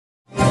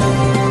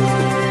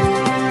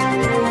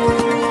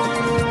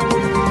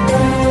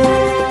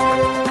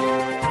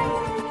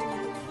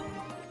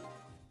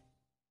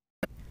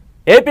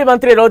AP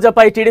మంత్రి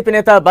రోజాపై TDP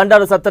నేత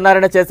బండారు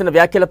సత్యనారాయణ చేసిన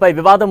వ్యాఖ్యలపై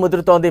వివాదం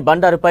ముదురుతోంది.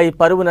 బండారుపై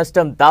పరువు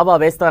నష్టం దావా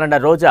వేస్తానన్న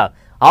రోజా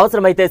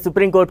అవసరమైతే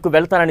సుప్రీంకోర్టుకు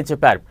వెళ్తానని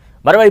చెప్పారు.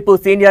 మరోవైపు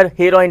సీనియర్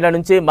హీరోయిన్ల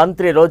నుంచి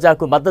మంత్రి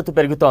రోజాకు మద్దతు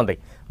పెరుగుతోంది.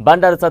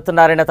 బండారు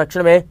సత్యనారాయణ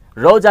తక్షణమే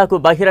రోజాకు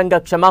బహిరంగ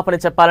క్షమాపణ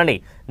చెప్పాలని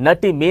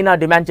నటి మీనా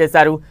డిమాండ్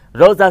చేశారు.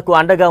 రోజాకు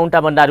అండగా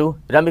ఉంటామన్నారు.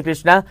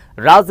 రమ్యకృష్ణ,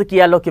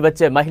 రాజకీయాల్లోకి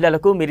వచ్చే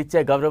మహిళలకు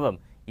మీరిచ్చే గౌరవం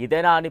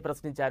ఇదేనా అని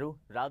ప్రశ్నించారు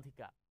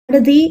రాధిక.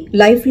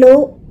 లైఫ్ లో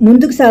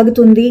ముందుకు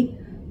సాగుతుంది,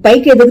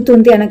 పైకి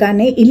ఎదుగుతుంది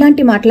అనగానే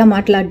ఇలాంటి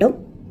మాట్లాడడం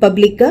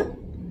పబ్లిక్ గా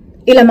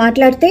ఇలా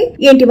మాట్లాడితే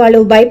ఏంటి వాళ్ళు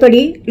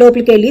భయపడి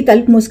లోపలికి వెళ్ళి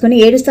తలుపు మూసుకుని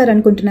ఏడుస్తారు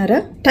అనుకుంటున్నారా?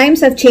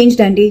 టైమ్స్ హావ్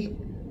చేంజ్డ్ అండి.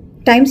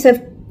 Times have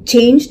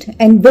changed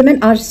and women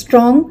are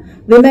strong.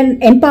 Women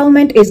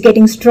empowerment is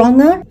getting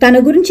stronger.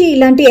 తన గురించి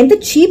ఇలాంటి ఎంత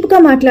చీప్ గా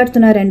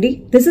మాట్లాడుతున్నారండి.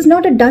 This is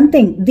not a done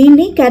thing.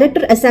 దీన్ని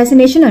క్యారెక్టర్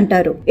అసాసినేషన్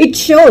అంటారు. It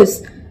shows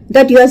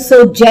that you are so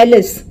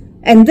jealous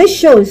and this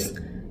shows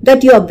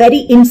that you are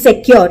very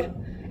insecure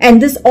and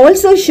this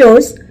also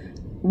shows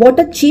what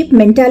a cheap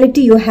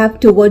mentality you have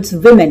towards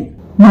women.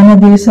 మన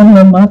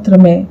దేశంలో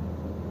మాత్రమే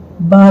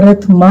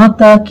భారత్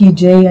మాతా key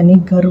జై అని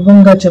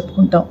గర్వంగా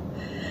చెప్పుకుంటాం.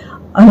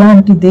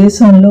 అలాంటి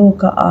దేశంలో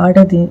ఒక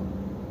ఆడది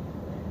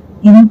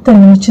ఇంత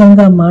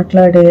నీచంగా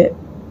మాట్లాడే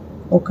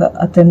ఒక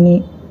అతన్ని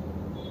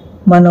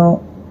మనం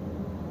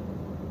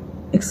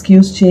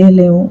ఎక్స్క్యూజ్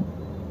చేయలేము.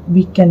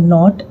 We can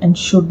not and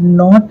should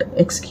not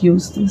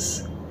excuse this.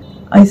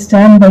 I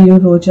stand by you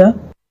రోజా.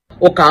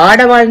 ఒక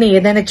ఆడవాళ్ళని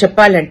ఏదైనా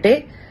చెప్పాలంటే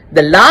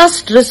the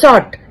last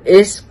resort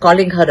is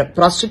calling her a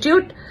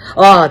prostitute.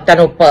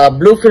 తను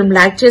బ్లూ ఫిల్మ్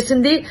లాక్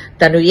చేసింది,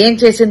 తను ఏం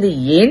చేసింది,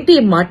 ఏంటి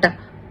మాట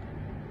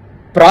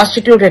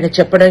ప్రాస్టిట్యూట్ అని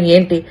చెప్పడం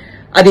ఏంటి?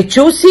 అది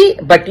చూసి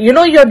but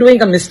you're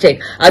doing a mistake.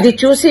 అది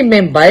చూసి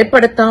మేం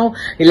భయపడతాం,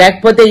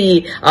 లేకపోతే ఈ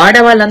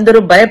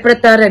ఆడవాళ్ళందరూ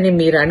భయపడతారని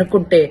మీరు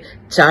అనుకుంటే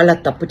చాలా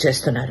తప్పు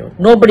చేస్తున్నారు.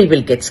 Nobody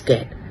will get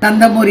scared.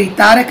 Nandamuri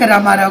Taraka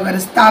Ramarao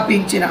గారు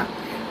స్థాపించిన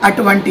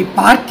అటువంటి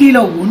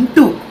పార్టీలో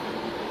ఉంటూ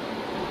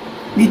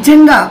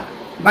నిజంగా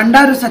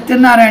బండారు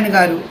సత్యనారాయణ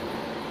గారు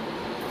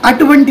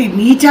అటువంటి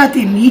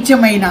నీచాతి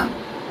నీచమైన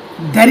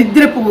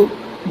దరిద్రపు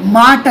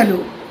మాటలు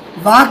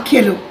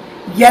వాక్యలు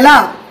ఎలా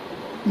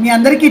మీ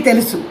అందరికీ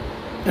తెలుసు.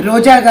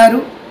 రోజా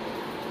గారు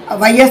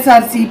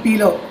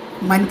వైఎస్ఆర్సీపీలో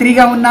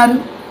మంత్రిగా ఉన్నారు,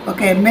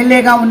 ఒక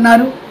ఎమ్మెల్యేగా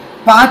ఉన్నారు.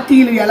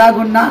 పార్టీలు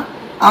ఎలాగున్నా,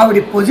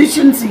 ఆవిడ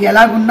పొజిషన్స్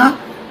ఎలాగున్నా,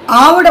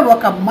 ఆవిడ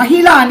ఒక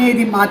మహిళ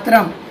అనేది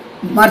మాత్రం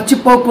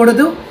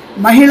మర్చిపోకూడదు.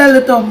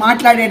 మహిళలతో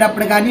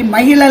మాట్లాడేటప్పుడు కానీ,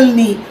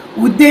 మహిళల్ని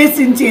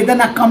ఉద్దేశించి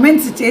ఏదైనా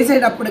కమెంట్స్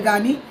చేసేటప్పుడు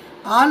కానీ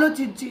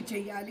ఆలోచించి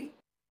చేయాలి.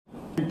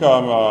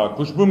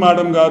 Khushbu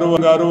madam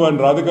garu and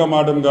Radhika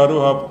madam garu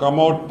have come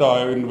out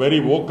in very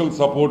vocal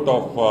support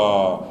of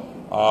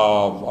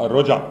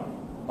Roja,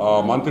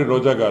 Mantri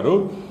Roja garu.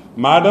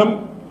 Madam,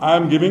 I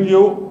am giving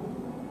you,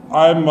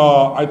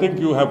 I think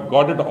you have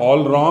got it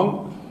all wrong.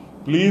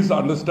 Please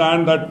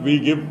understand that we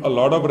give a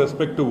lot of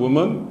respect to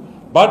women,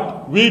 but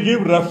we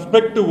give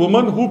respect to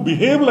women who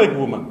behave like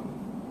women.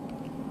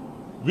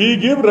 We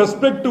give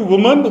respect to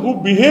women who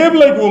behave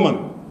like women.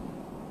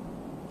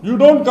 You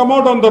don't come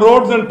out on the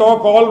roads and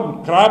talk all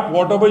crap,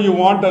 whatever you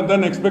want, and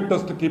then expect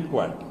us to keep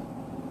quiet.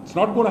 It's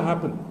not going to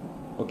happen.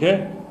 Okay?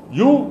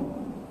 You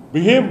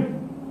behave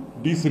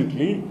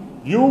decently.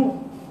 You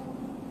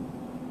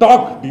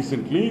talk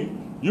decently.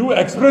 You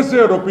express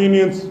your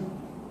opinions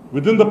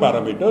within the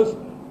parameters.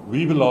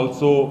 We will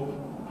also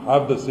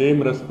have the same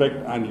respect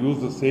and use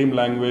the same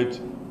language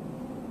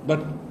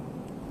that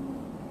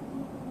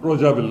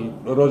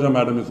Roja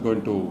madam is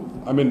going to,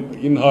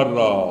 in her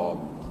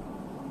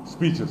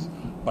speeches.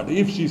 But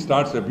if she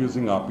starts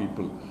abusing our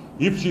people,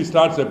 if she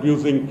starts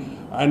abusing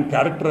and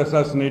character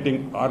assassinating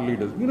our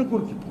leaders, we're not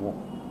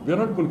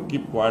going to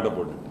keep quiet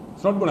about it.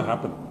 It's not going to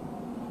happen.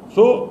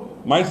 So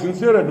my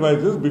sincere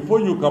advice is, before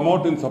you come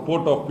out in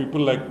support of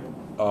people like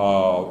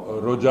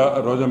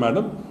Roja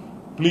madam,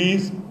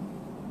 please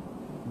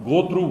go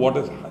through what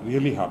has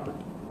really happened.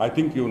 I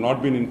think you've not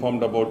been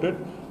informed about it,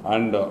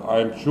 and I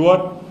am sure,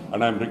 and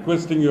I am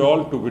requesting you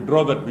all to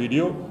withdraw that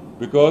video,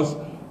 because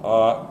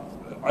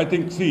I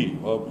think,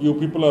 you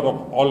people are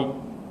all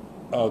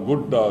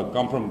good,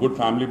 come from good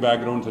family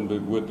backgrounds and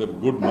with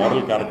good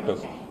moral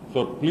characters. So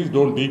please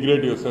don't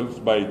degrade yourselves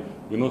by,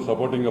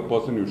 supporting a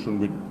person you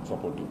shouldn't be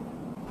supporting.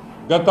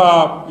 Gata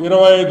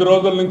 25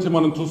 రోజుల నుంచి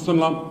మనం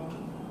చూస్తున్నాం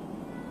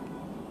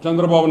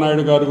చంద్రబాబు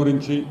నాయుడు గారి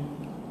గురించి,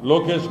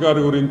 లోకేష్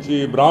గారి గురించి,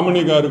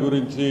 బ్రాహ్మణి గారి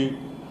గురించి,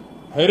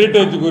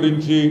 హెరిటేజ్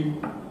గురించి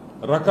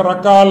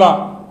రకరకాల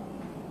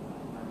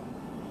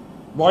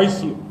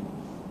వాయిస్లు,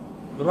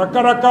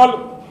 రకరకాలు.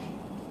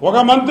 ఒక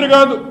మంత్రి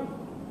కాదు,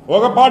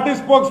 ఒక పార్టీ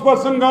స్పోక్స్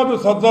పర్సన్ కాదు,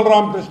 సజ్జల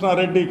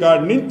రామకృష్ణారెడ్డి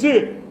కాడి నుంచి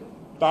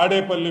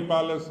తాడేపల్లి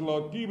ప్యాలెస్లో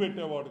కీ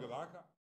పెట్టేవాడు కదా.